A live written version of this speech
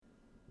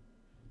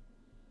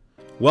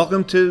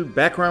Welcome to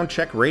Background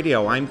Check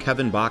Radio. I'm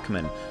Kevin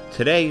Bachman.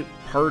 Today,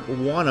 part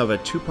one of a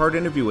two-part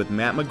interview with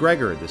Matt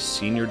McGregor, the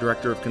Senior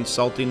Director of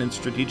Consulting and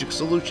Strategic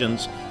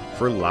Solutions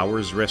for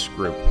Lauwers Risk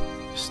Group.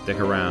 Stick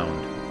around.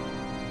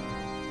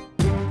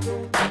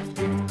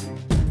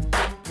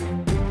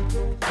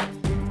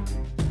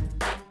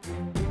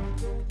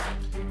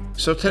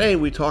 So today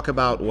we talk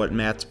about what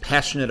Matt's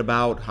passionate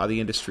about, how the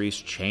industry's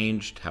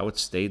changed, how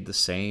it's stayed the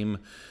same,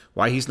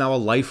 why he's now a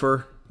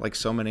lifer, like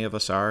so many of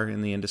us are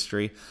in the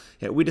industry.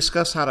 We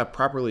discuss how to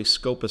properly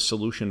scope a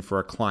solution for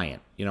a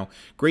client.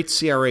 Great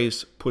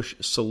CRAs push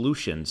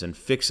solutions and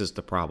fixes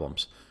to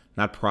problems,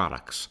 not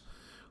products.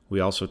 We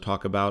also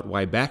talk about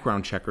why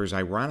background checkers,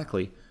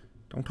 ironically,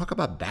 don't talk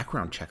about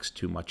background checks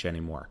too much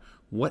anymore.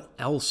 What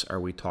else are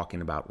we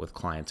talking about with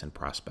clients and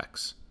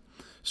prospects?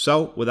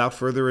 So, without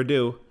further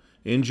ado,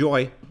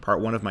 enjoy part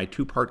one of my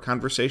two-part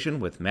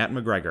conversation with Matt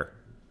McGregor.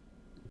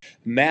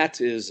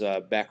 Matt is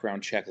a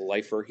background check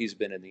lifer. He's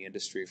been in the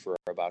industry for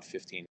about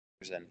 15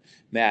 years. And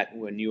Matt,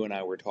 when you and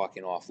I were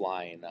talking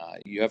offline,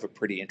 you have a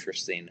pretty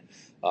interesting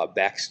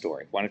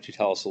backstory. Why don't you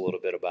tell us a little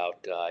bit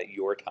about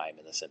your time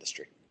in this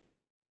industry?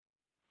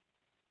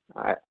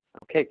 All right.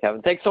 Okay,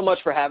 Kevin. Thanks so much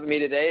for having me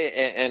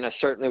today, and I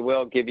certainly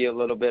will give you a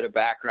little bit of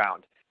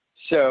background.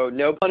 So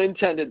no pun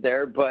intended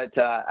there, but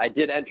I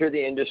did enter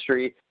the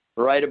industry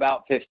right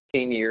about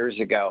 15 years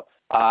ago.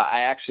 I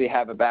actually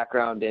have a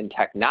background in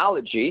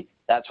technology.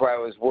 That's where I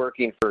was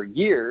working for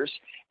years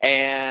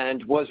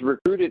and was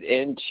recruited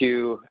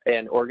into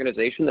an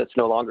organization that's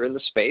no longer in the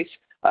space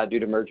due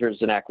to mergers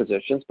and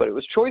acquisitions, but it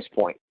was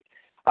ChoicePoint.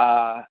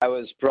 I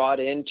was brought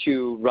in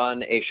to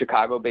run a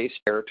Chicago-based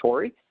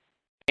territory,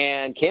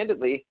 and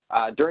candidly,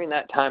 during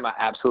that time, I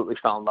absolutely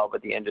fell in love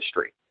with the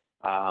industry.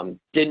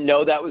 Didn't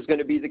know that was going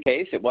to be the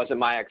case. It wasn't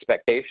my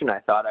expectation. I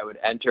thought I would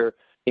enter,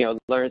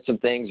 learn some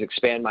things,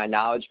 expand my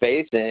knowledge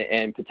base,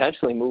 and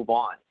potentially move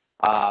on.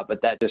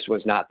 But that just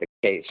was not the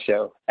case.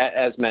 So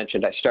as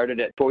mentioned, I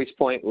started at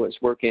ChoicePoint, was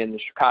working in the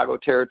Chicago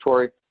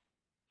territory,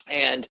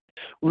 and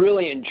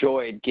really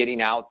enjoyed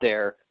getting out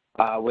there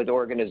with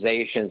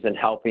organizations and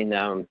helping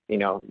them,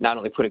 not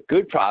only put a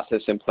good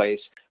process in place,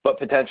 but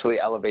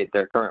potentially elevate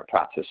their current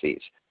processes.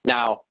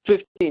 Now,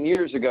 15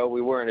 years ago,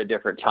 we were in a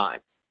different time.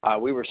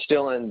 We were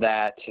still in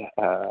that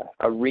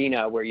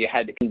arena where you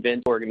had to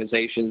convince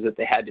organizations that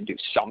they had to do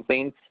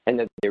something and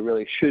that they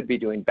really should be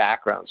doing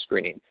background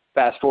screening.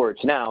 Fast forward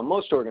to now,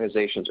 most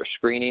organizations are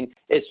screening.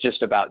 It's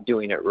just about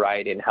doing it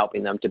right and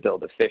helping them to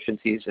build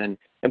efficiencies and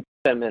put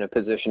them in a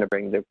position to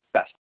bring the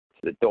best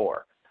to the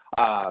door.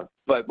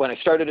 But when I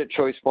started at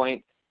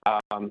ChoicePoint,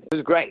 it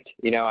was great.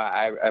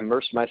 I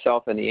immersed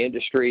myself in the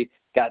industry,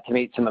 got to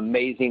meet some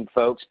amazing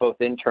folks, both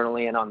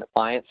internally and on the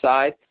client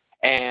side,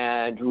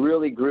 and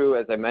really grew,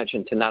 as I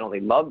mentioned, to not only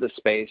love the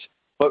space,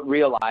 but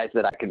realize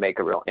that I could make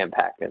a real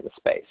impact in the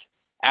space.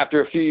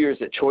 After a few years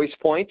at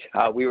ChoicePoint,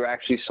 we were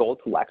actually sold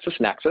to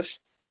LexisNexis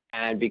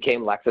and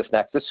became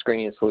LexisNexis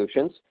Screening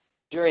Solutions.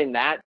 During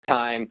that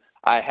time,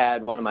 I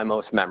had one of my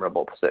most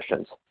memorable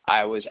positions.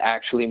 I was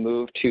actually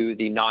moved to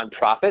the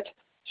nonprofit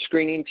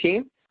screening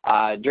team.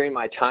 During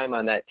my time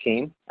on that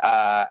team,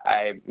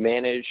 I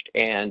managed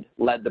and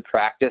led the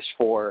practice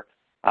for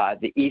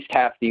the east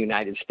half of the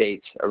United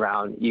States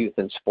around youth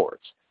and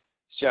sports.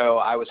 So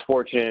I was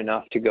fortunate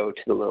enough to go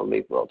to the Little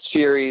League World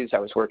Series. I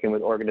was working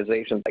with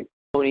organizations like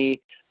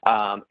Tony.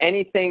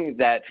 Anything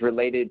that's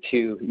related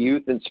to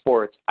youth and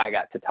sports, I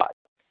got to touch.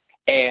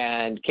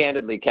 And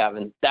candidly,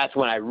 Kevin, that's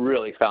when I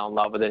really fell in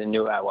love with it and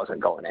knew I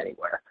wasn't going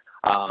anywhere.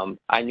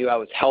 I knew I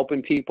was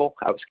helping people.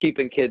 I was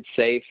keeping kids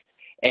safe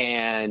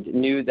and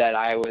knew that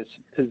I was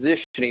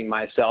positioning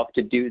myself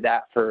to do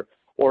that for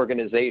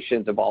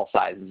organizations of all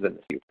sizes in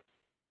the future.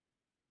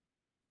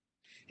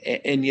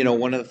 And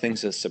one of the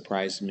things that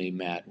surprised me,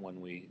 Matt,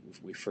 when we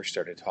first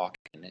started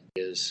talking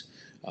is,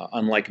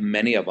 unlike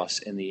many of us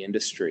in the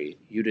industry,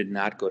 you did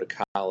not go to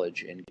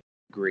college and get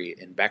a degree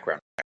in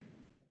background check.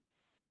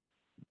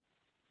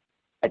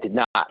 I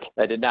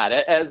did not.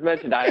 As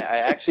mentioned, I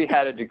actually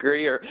have a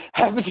degree in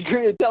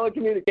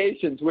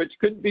telecommunications, which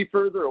couldn't be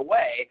further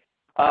away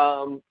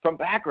from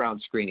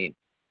background screening.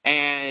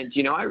 And,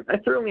 I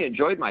thoroughly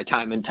enjoyed my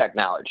time in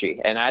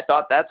technology, and I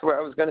thought that's where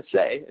I was going to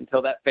stay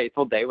until that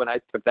fateful day when I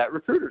took that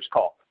recruiter's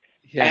call.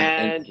 Yeah,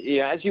 and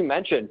as you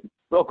mentioned,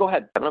 well, go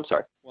ahead, Kevin, I'm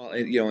sorry. Well,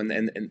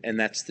 and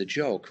that's the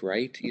joke,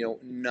 right?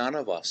 None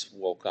of us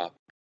woke up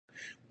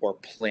or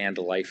planned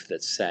a life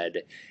that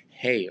said,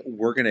 hey,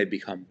 we're going to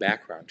become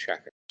background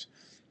checkers.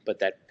 But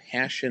that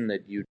passion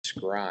that you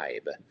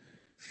describe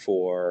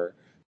for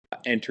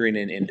entering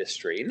an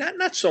industry,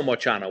 not so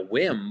much on a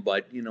whim,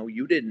 but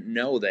you didn't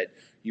know that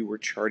you were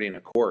charting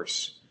a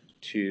course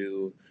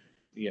to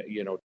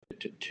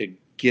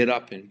get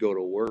up and go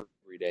to work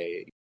every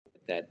day.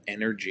 That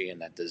energy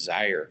and that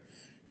desire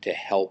to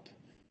help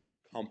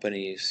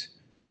companies,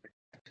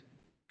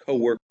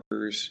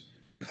 coworkers,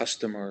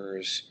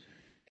 customers,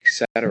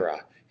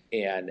 etc.,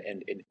 and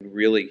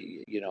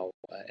really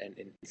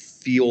and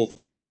feel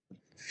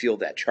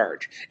that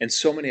charge. And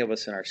so many of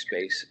us in our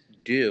space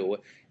do.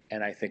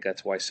 And I think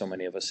that's why so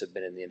many of us have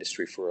been in the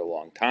industry for a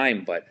long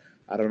time. But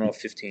I don't know if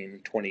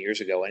 15, 20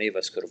 years ago, any of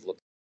us could have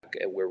looked back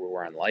at where we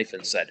were in life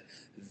and said,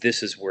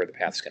 this is where the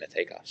path's going to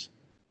take us.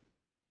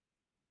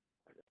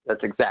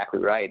 That's exactly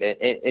right.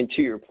 And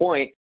to your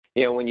point,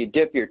 when you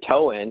dip your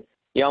toe in,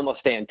 you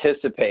almost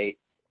anticipate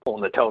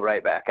pulling the toe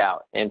right back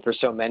out. And for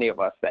so many of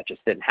us, that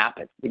just didn't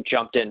happen. We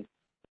jumped in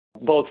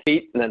both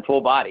feet and then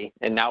full body,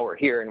 and now we're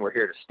here and we're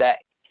here to stay.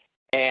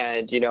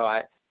 And,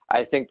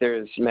 I think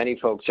there's many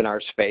folks in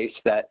our space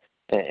that,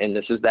 and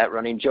this is that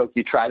running joke,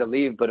 you try to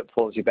leave, but it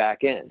pulls you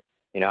back in.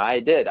 I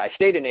did. I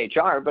stayed in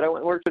HR, but I went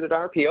and worked at an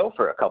RPO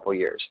for a couple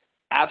years.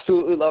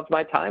 Absolutely loved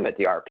my time at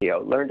the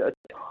RPO. Learned a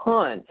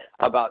ton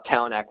about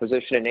talent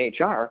acquisition in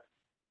HR,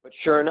 but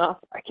sure enough,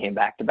 I came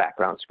back to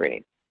background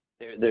screening.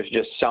 There's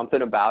just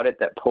something about it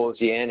that pulls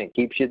you in and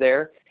keeps you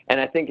there. And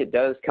I think it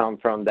does come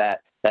from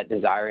that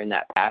desire and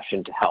that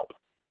passion to help,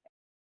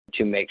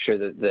 to make sure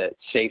that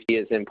safety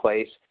is in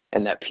place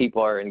and that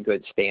people are in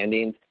good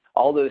standings.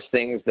 All those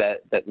things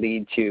that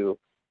lead to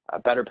a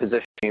better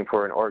positioning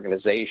for an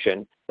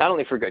organization, not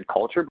only for good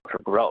culture, but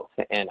for growth.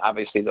 And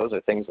obviously, those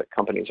are things that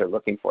companies are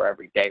looking for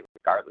every day,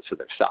 regardless of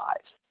their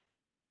size.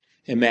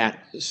 And Matt,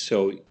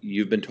 so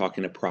you've been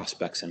talking to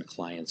prospects and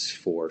clients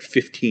for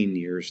 15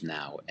 years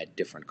now at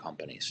different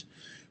companies.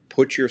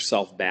 Put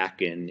yourself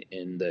back in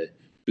the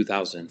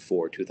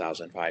 2004,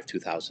 2005,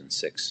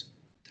 2006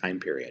 time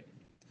period.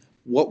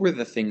 What were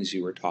the things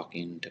you were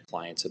talking to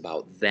clients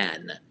about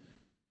then,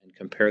 and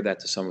compare that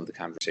to some of the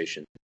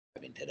conversations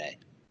we're having today?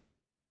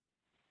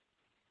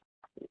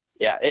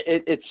 Yeah,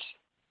 it's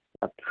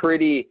a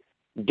pretty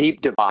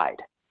deep divide.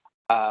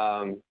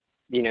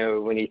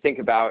 When you think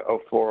about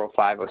 04,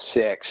 05,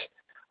 06,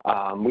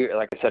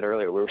 like I said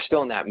earlier, we were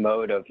still in that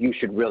mode of you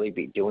should really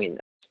be doing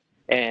this.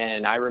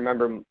 And I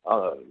remember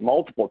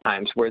multiple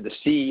times where the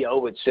CEO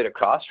would sit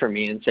across from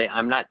me and say,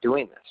 I'm not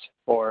doing this,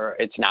 or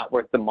it's not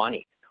worth the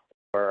money,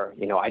 or,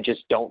 I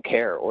just don't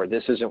care, or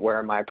this isn't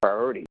where my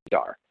priorities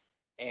are.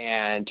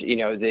 And,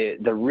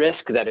 the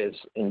risk that is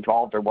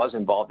involved or was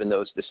involved in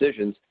those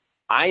decisions,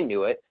 I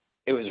knew it.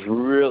 It was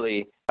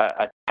really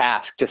a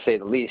task, to say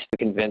the least, to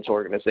convince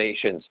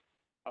organizations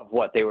of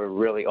what they were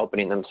really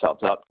opening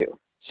themselves up to.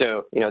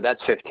 So,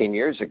 that's 15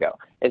 years ago.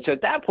 And so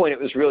at that point, it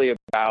was really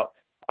about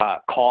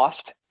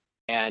cost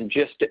and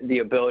just the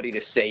ability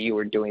to say you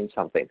were doing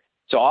something.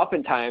 So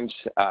oftentimes,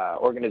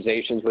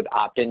 organizations would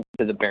opt into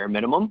the bare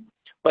minimum,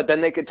 but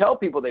then they could tell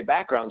people they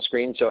background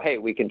screen, so, hey,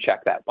 we can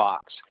check that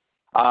box.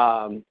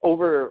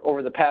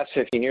 Over the past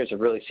 15 years,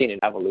 I've really seen an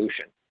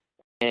evolution.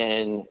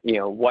 And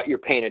what you're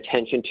paying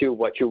attention to,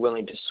 what you're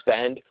willing to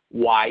spend,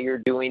 why you're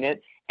doing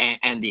it,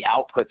 and the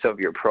outputs of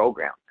your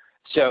program.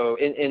 So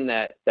in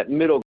that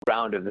middle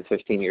ground of the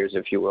 15 years,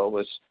 if you will,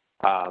 was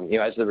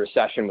as the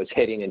recession was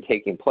hitting and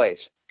taking place.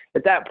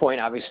 At that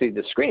point, obviously,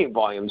 the screening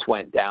volumes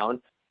went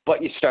down,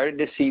 but you started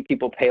to see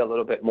people pay a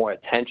little bit more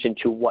attention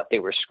to what they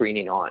were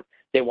screening on.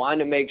 They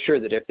wanted to make sure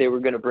that if they were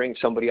going to bring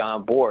somebody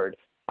on board,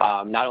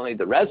 not only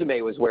the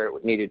resume was where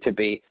it needed to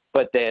be,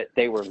 but that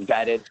they were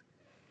vetted.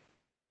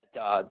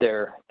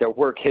 Their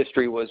work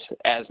history was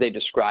as they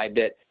described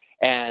it,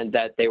 and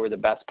that they were the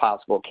best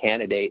possible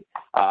candidate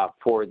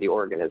for the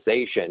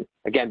organization,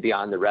 again,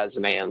 beyond the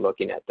resume and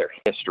looking at their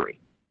history.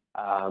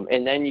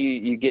 And then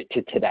you get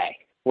to today,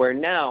 where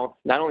now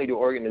not only do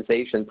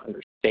organizations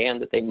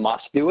understand that they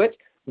must do it,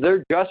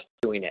 they're just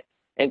doing it.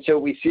 And so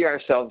we see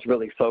ourselves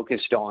really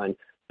focused on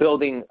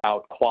building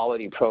out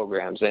quality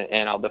programs,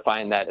 and I'll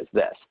define that as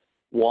this.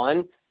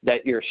 One,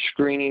 that you're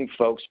screening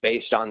folks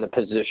based on the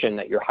position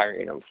that you're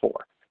hiring them for,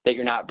 that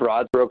you're not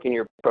broad-stroking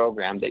your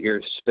program, that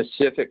you're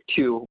specific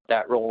to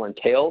that role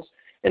entails,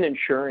 and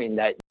ensuring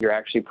that you're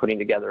actually putting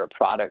together a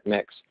product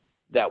mix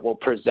that will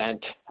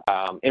present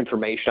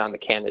information on the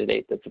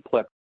candidate that's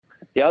applicable.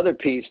 The other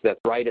piece that's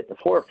right at the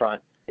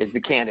forefront is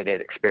the candidate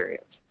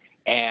experience.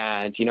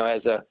 And,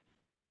 as a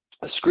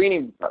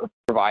screening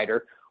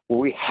provider,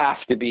 we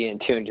have to be in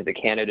tune to the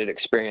candidate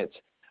experience.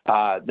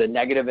 The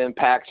negative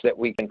impacts that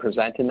we can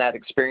present in that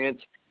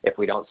experience, if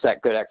we don't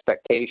set good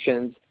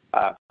expectations,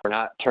 we're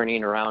not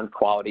turning around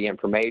quality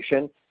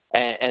information.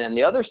 And then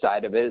the other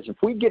side of it is if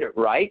we get it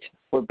right,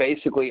 we're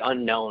basically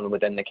unknown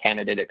within the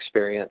candidate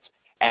experience.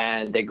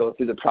 And they go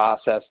through the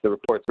process, the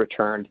report's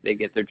returned, they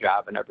get their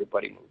job, and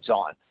everybody moves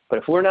on. But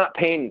if we're not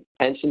paying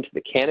attention to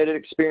the candidate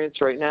experience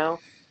right now,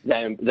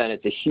 then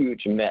it's a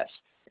huge miss.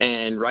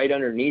 And right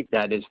underneath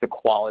that is the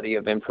quality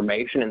of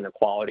information and the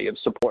quality of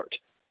support.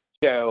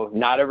 So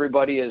not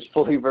everybody is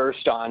fully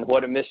versed on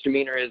what a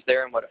misdemeanor is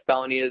there and what a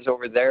felony is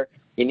over there.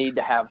 You need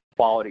to have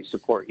quality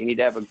support. You need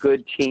to have a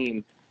good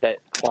team that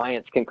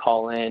clients can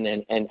call in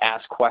and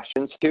ask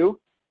questions to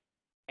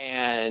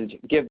and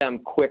give them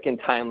quick and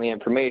timely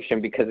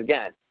information, because,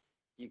 again,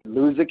 you can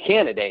lose a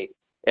candidate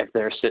if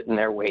they're sitting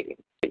there waiting.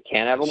 You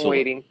can't have them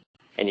waiting,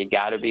 and you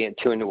got to be in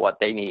tune to what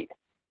they need.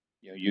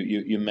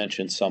 You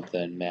mentioned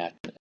something, Matt.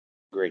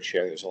 Great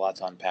share. There's a lot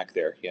to unpack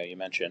there. Yeah, you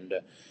mentioned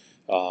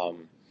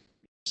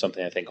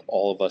something I think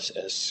all of us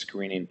as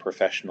screening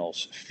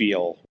professionals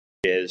feel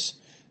is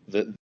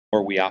the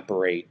more we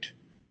operate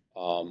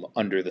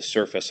under the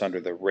surface, under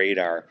the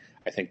radar.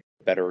 I think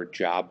the better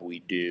job we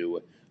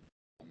do,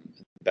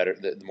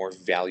 the more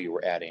value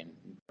we're adding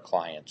to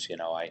clients.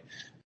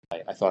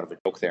 I thought of a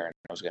joke there, and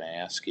I was going to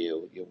ask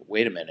you,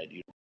 wait a minute,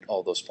 you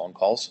all those phone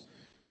calls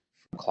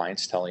from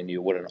clients telling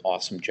you what an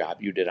awesome job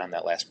you did on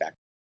that last back.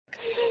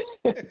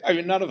 I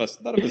mean, none of us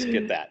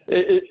get that.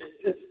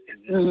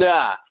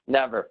 Nah,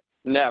 never.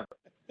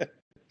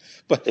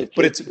 But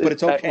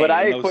it's okay. What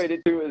I equate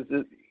it to is,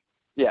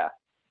 yeah.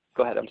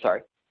 Go ahead. I'm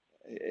sorry.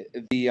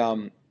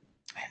 I'm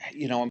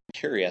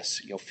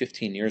curious.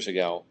 15 years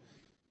ago,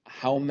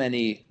 how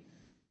many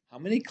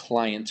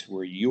clients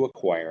were you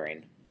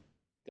acquiring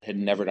that had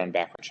never done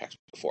background checks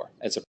before,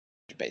 as a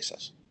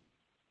basis?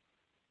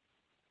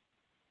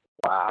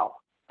 Wow.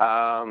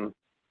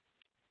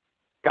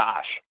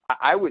 Gosh,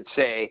 I would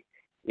say,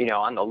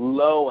 on the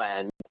low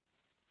end,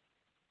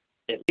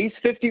 at least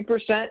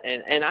 50%,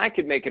 and I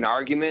could make an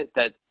argument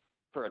that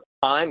for a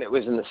time it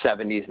was in the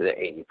 70s to the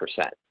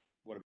 80%.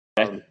 What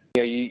about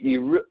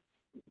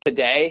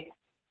today,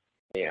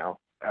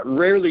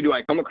 rarely do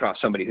I come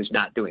across somebody who's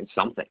not doing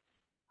something.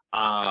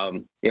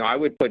 I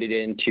would put it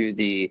into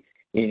the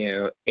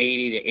 80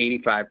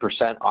 to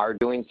 85% are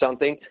doing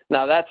something.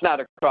 Now that's not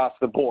across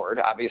the board.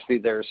 Obviously,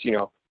 there's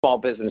small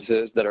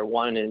businesses that are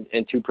 1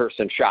 and 2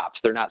 person shops.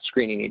 They're not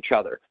screening each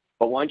other.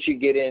 But once you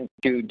get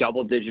into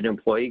double-digit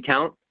employee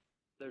count,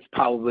 there's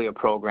probably a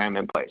program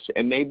in place.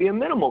 It may be a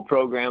minimal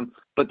program,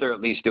 but they're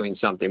at least doing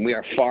something. We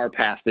are far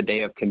past the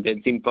day of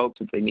convincing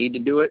folks if they need to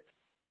do it.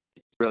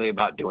 It's really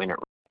about doing it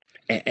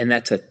right. And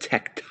that's a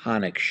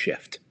tectonic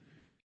shift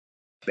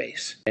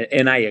space.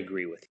 And I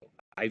agree with you.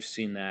 I've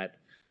seen that.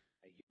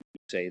 I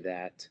say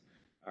that.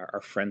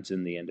 Our friends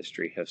in the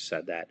industry have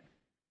said that.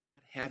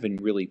 Having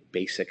really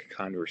basic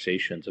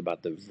conversations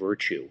about the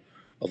virtue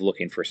of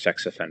looking for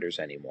sex offenders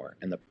anymore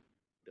and the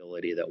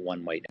possibility that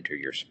one might enter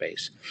your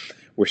space.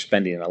 We're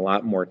spending a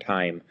lot more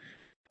time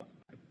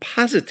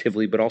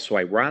positively, but also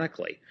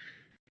ironically,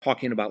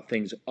 talking about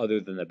things other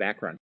than the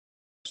background,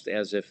 just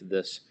as if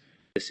this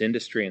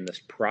industry and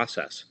this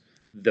process,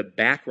 the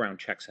background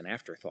check's an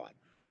afterthought.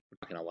 We're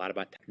talking a lot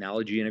about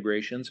technology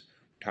integrations.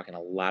 We're talking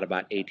a lot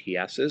about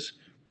ATSs.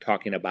 We're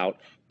talking about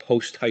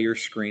post-hire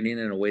screening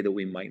in a way that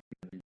we might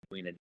not be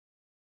doing it.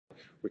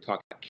 We're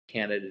talking about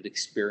candidate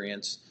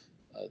experience,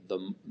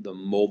 the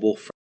mobile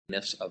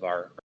friendliness of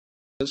our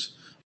services.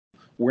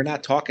 We're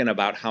not talking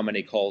about how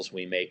many calls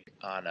we make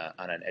on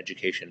an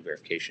education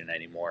verification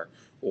anymore,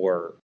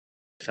 or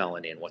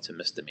felony and what's a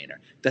misdemeanor.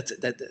 That's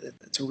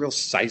a real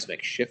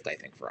seismic shift, I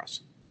think, for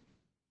us.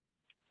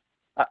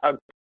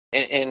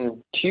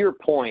 And to your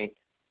point,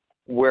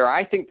 where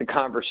I think the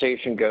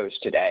conversation goes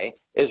today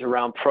is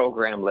around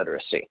program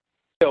literacy.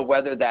 So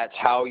whether that's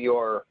how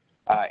your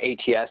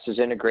ATS is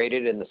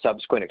integrated and the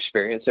subsequent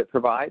experience it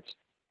provides,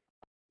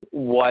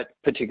 what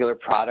particular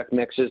product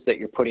mixes that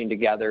you're putting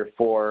together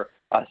for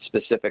a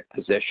specific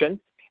position,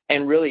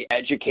 and really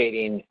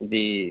educating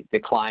the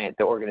client,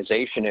 the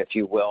organization, if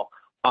you will,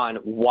 on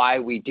why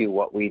we do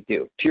what we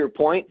do. To your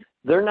point,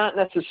 they're not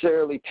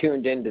necessarily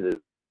tuned into the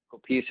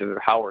piece of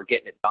how we're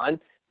getting it done.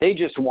 They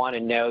just want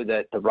to know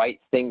that the right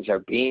things are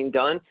being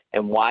done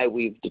and why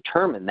we've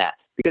determined that,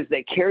 because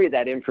they carry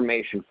that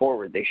information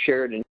forward. They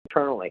share it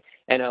internally,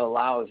 and it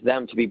allows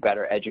them to be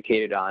better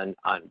educated on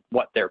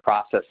what their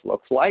process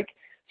looks like.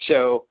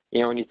 So,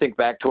 when you think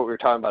back to what we were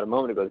talking about a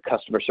moment ago, the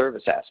customer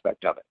service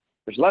aspect of it,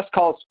 there's less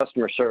calls to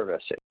customer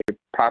service if you're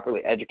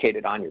properly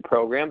educated on your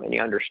program and you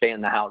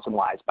understand the hows and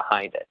whys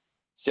behind it.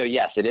 So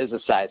yes, it is a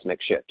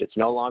seismic shift. It's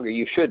no longer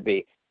you should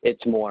be.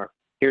 It's more,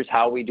 here's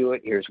how we do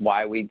it, here's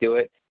why we do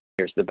it,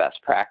 here's the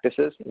best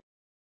practices.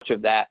 Much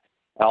of that,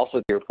 also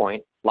to your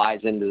point,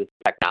 lies into the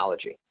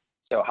technology.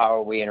 So how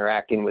are we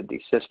interacting with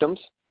these systems?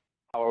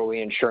 How are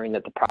we ensuring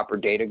that the proper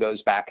data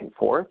goes back and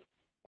forth?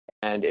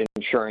 And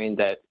ensuring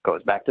that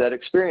goes back to that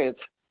experience,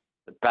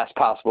 the best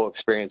possible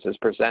experience is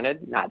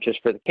presented, not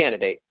just for the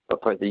candidate,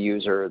 but for the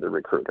user or the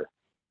recruiter.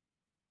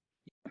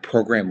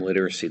 Program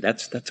literacy,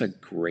 that's a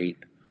great,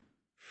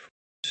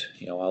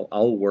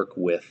 I'll work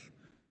with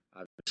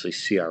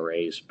obviously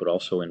CRAs, but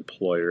also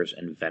employers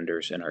and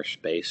vendors in our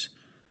space.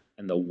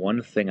 And the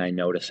one thing I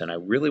notice, and I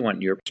really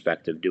want your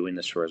perspective doing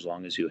this for as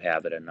long as you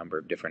have at a number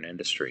of different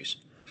industries,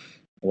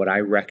 what I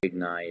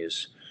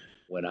recognize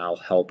when I'll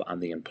help on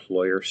the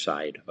employer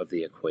side of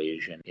the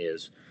equation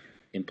is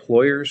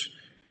employers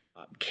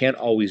can't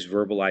always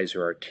verbalize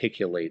or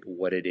articulate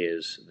what it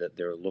is that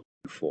they're looking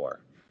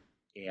for.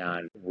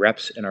 And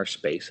reps in our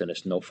space, and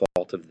it's no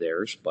fault of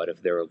theirs, but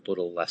if they're a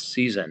little less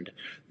seasoned,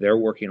 they're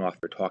working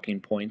off their talking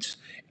points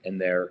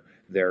and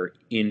their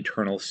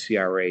internal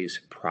CRA's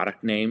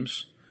product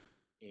names.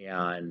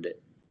 And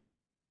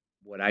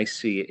what I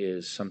see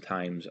is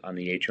sometimes on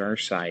the HR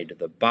side,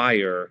 the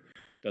buyer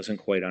doesn't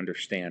quite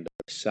understand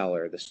the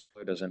seller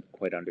doesn't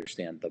quite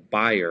understand the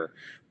buyer,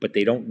 but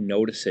they don't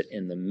notice it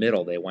in the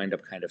middle. They wind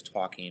up kind of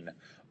talking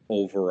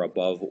over,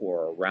 above,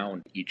 or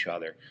around each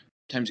other.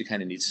 Sometimes you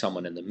kind of need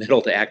someone in the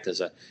middle to act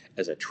as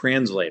a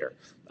translator.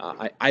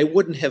 I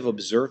wouldn't have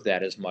observed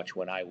that as much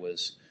when I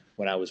was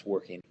when I was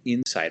working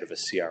inside of a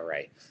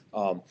CRA.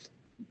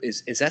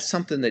 Is that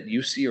something that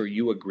you see or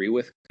you agree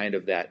with? Kind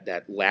of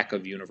that lack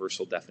of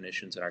universal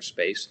definitions in our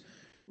space,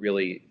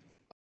 really,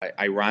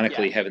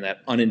 ironically, Yeah. having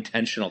that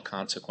unintentional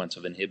consequence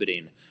of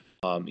inhibiting,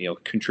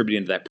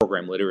 contributing to that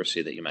program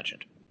literacy that you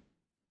mentioned.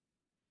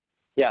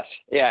 Yes.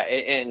 Yeah.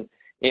 And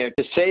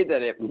to say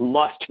that it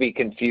must be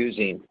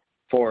confusing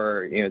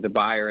for, the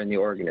buyer and the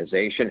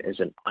organization is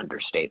an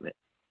understatement.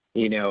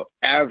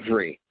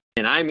 Every,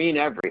 and I mean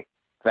every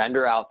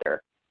vendor out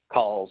there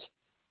calls,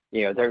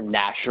 their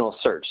national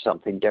search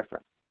something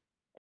different.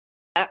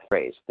 That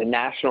phrase, the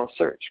national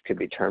search, could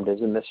be termed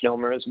as a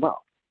misnomer as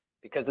well,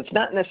 because it's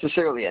not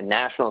necessarily a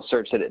national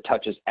search that it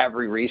touches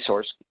every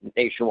resource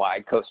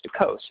nationwide, coast to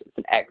coast. It's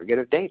an aggregate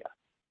of data.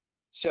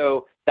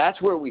 So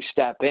that's where we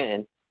step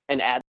in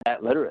and add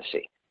that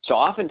literacy. So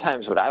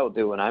oftentimes what I will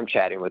do when I'm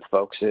chatting with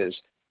folks is,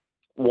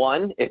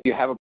 one, if you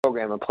have a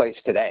program in place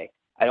today,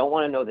 I don't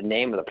want to know the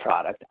name of the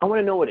product. I want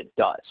to know what it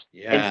does.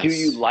 Yes. And do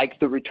you like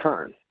the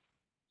return?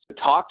 So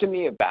talk to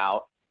me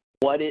about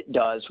what it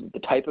does, the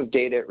type of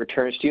data it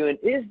returns to you, and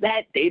is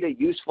that data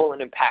useful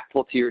and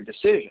impactful to your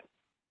decision?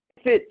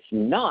 If it's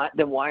not,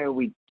 then why are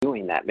we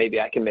doing that? Maybe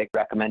I can make a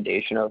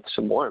recommendation of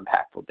some more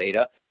impactful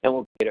data, and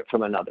we'll get it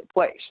from another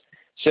place.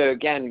 So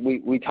again,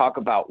 we talk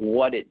about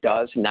what it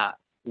does, not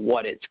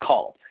what it's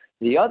called.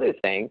 The other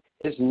thing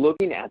is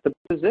looking at the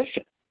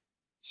position.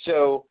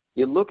 So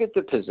you look at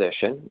the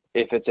position,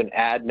 if it's an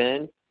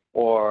admin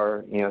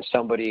or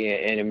somebody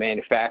in a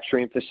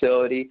manufacturing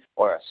facility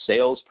or a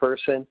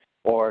salesperson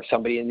or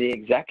somebody in the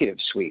executive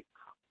suite.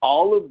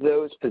 All of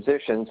those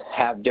positions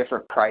have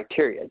different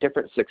criteria,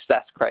 different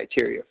success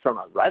criteria from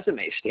a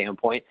resume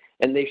standpoint,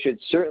 and they should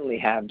certainly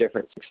have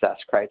different success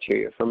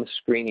criteria from a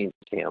screening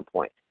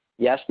standpoint.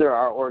 Yes, there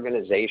are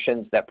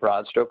organizations that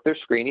broad stroke their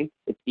screening.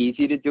 It's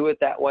easy to do it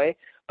that way,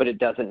 but it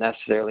doesn't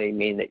necessarily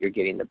mean that you're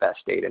getting the best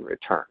data in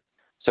return.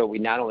 So we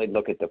not only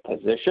look at the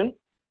position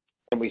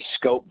and we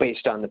scope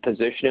based on the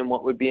position and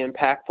what would be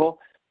impactful,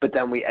 but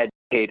then we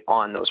educate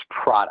on those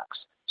products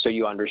so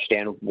you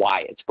understand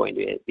why it's going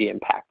to be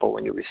impactful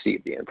when you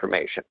receive the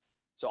information.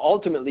 So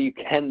ultimately, you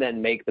can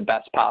then make the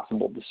best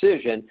possible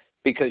decision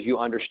because you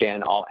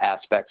understand all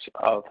aspects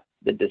of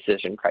the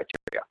decision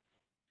criteria.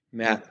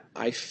 Matt,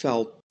 I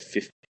felt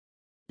 15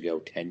 years ago,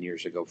 10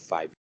 years ago,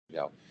 5 years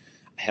ago,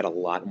 I had a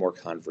lot more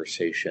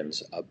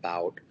conversations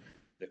about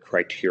the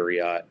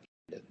criteria,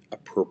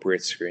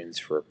 appropriate screens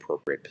for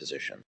appropriate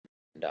positions.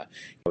 And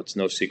it's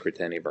no secret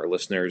to any of our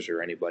listeners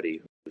or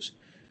anybody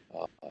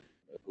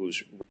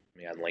who's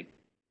me on LinkedIn,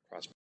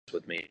 cross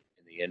with me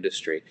in the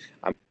industry.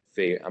 I'm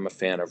a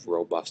fan of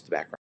robust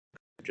background.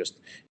 I just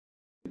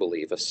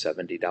believe a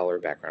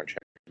 $70 background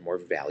check has more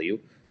value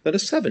than a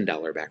 $7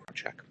 background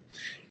check.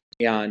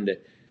 And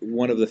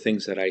one of the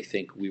things that I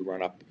think we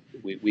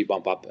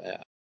bump up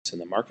in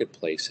the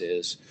marketplace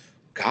is,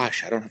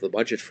 gosh, I don't have the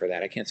budget for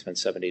that. I can't spend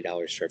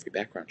 $70 for every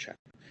background check.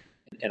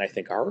 And I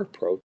think our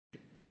approach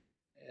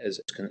as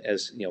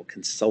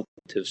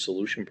consultative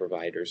solution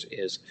providers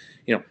is,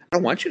 I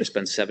don't want you to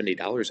spend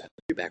 $70 on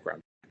every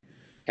background check.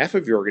 Half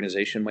of your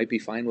organization might be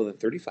fine with a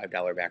 $35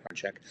 background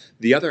check.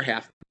 The other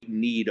half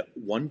need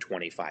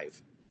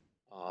 $125.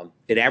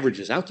 It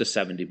averages out to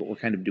 70, but we're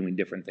kind of doing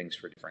different things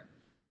for different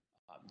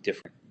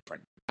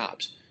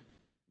jobs.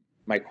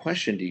 My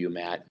question to you,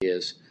 Matt,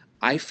 is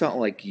I felt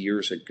like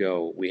years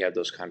ago we had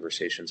those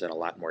conversations in a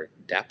lot more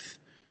depth,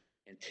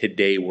 and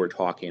today we're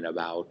talking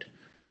about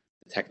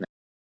the technology,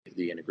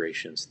 the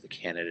integrations, the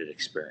candidate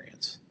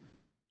experience.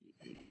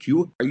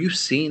 Are you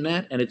seeing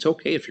that? And it's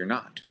okay if you're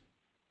not.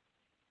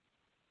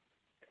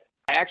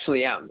 I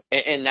actually am,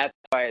 and that's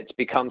why it's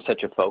become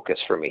such a focus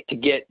for me to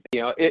get,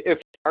 if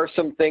there are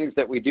some things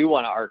that we do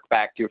want to arc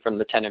back to from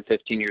the 10 and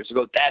 15 years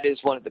ago, that is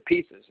one of the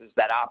pieces, is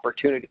that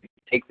opportunity to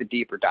take the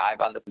deeper dive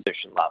on the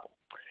position level.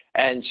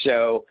 And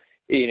so,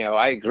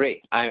 I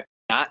agree. I'm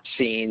not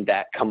seeing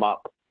that come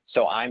up,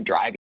 so I'm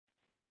driving.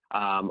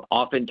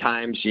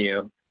 Oftentimes,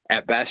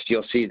 at best,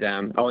 you'll see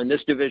them, in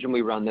this division,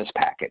 we run this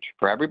package.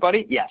 For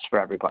everybody? Yes, for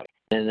everybody.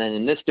 And then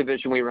in this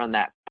division, we run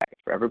that package.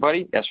 For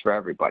everybody? Yes, for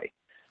everybody.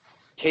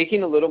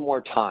 Taking a little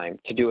more time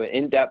to do an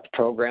in-depth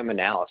program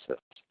analysis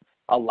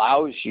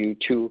allows you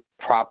to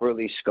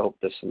properly scope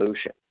the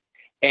solution.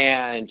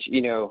 And,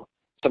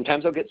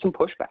 sometimes I'll get some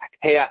pushback.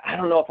 Hey, I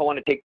don't know if I want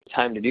to take the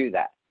time to do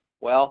that.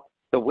 Well,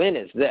 the win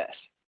is this.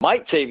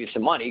 Might save you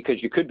some money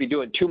because you could be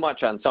doing too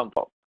much on some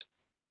folks.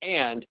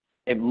 And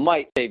it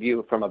might save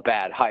you from a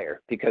bad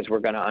hire because we're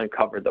going to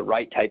uncover the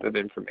right type of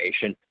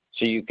information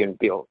so you can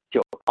feel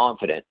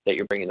confident that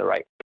you're bringing the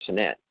right person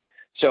in.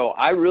 So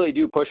I really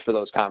do push for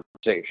those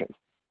conversations.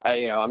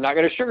 I'm not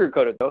going to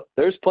sugarcoat it, though.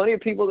 There's plenty of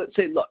people that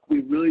say, look,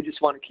 we really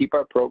just want to keep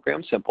our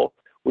program simple.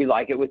 We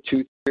like it with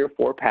 2, 3, or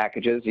 4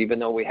 packages, even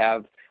though we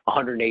have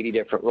 180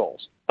 different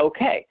roles.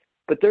 Okay,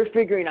 but they're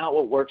figuring out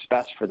what works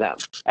best for them.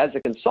 As a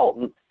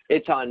consultant,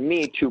 it's on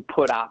me to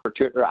put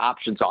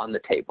options on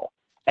the table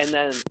and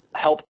then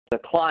help the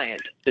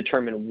client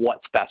determine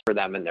what's best for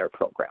them in their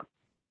program.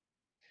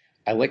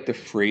 I like the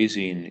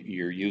phrasing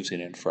you're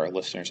using, and for our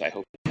listeners, I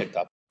hope you picked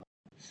up.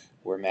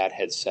 where Matt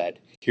had said,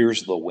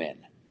 here's the win.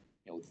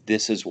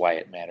 This is why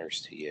it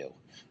matters to you.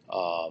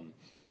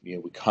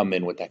 We come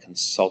in with that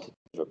consultative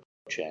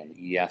approach, and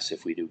yes,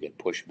 if we do get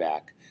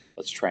pushback,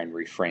 let's try and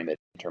reframe it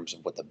in terms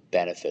of what the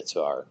benefits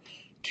are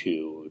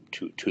to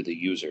the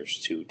users,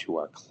 to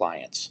our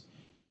clients.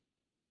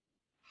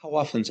 How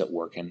often is it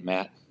working,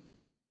 Matt?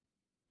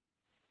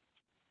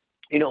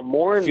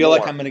 More and I feel more.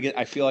 like I'm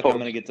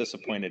going to get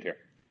disappointed here.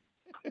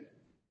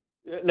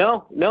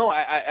 No,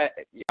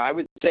 I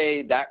would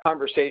say that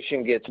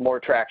conversation gets more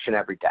traction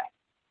every day.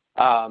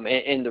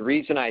 And the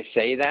reason I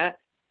say that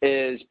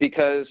is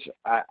because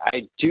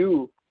I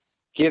do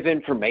give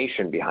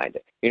information behind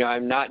it.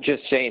 I'm not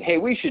just saying, hey,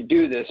 we should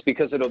do this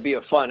because it'll be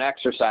a fun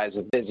exercise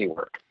of busy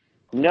work.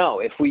 No,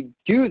 if we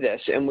do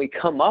this and we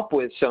come up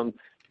with some,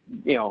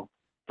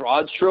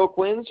 broad stroke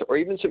wins or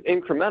even some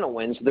incremental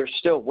wins, they're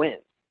still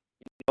wins.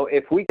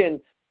 If we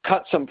can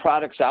cut some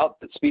products out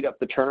that speed up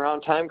the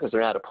turnaround time because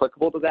they're not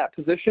applicable to that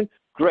position,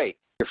 great.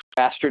 You're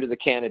faster to the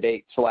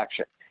candidate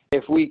selection.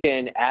 If we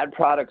can add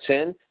products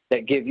in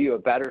that give you a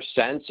better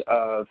sense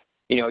of,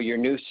 your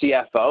new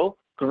CFO,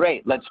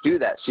 great, let's do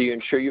that. So you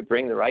ensure you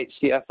bring the right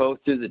CFO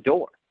through the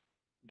door.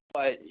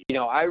 But,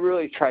 I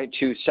really try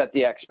to set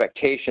the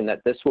expectation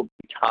that this will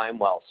be time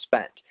well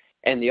spent.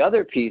 And the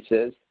other piece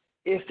is,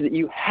 if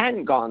you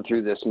hadn't gone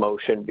through this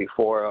motion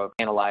before of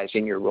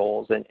analyzing your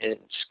roles and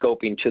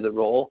scoping to the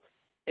role,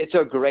 it's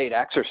a great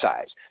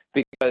exercise,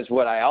 because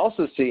what I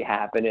also see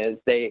happen is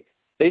they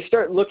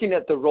start looking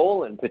at the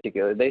role in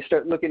particular. They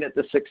start looking at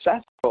the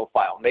success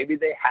profile. Maybe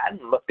they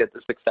hadn't looked at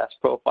the success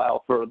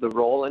profile for the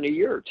role in a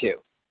year or two.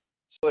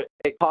 So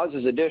it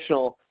causes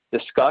additional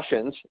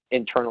discussions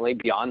internally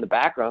beyond the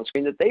background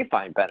screen that they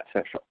find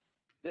beneficial.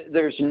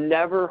 There's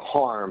never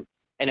harm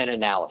in an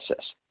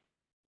analysis.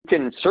 You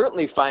can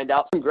certainly find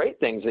out some great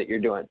things that you're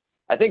doing.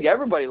 I think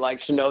everybody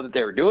likes to know that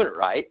they were doing it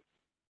right.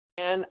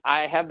 And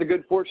I have the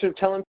good fortune of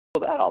telling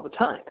people that all the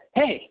time.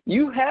 Hey,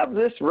 you have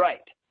this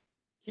right.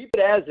 Keep it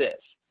as is.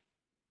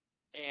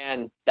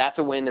 And that's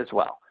a win as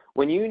well.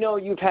 When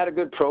you've had a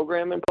good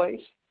program in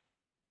place,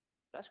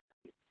 that's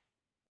great.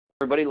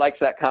 Everybody likes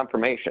that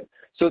confirmation.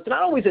 So it's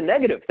not always a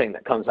negative thing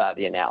that comes out of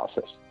the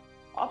analysis.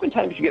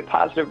 Oftentimes you get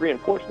positive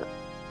reinforcement.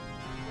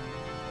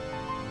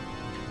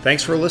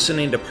 Thanks for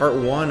listening to part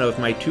 1 of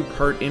my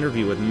 2-part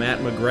interview with Matt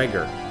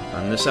McGregor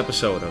on this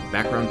episode of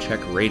Background Check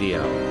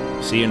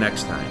Radio. See you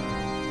next time.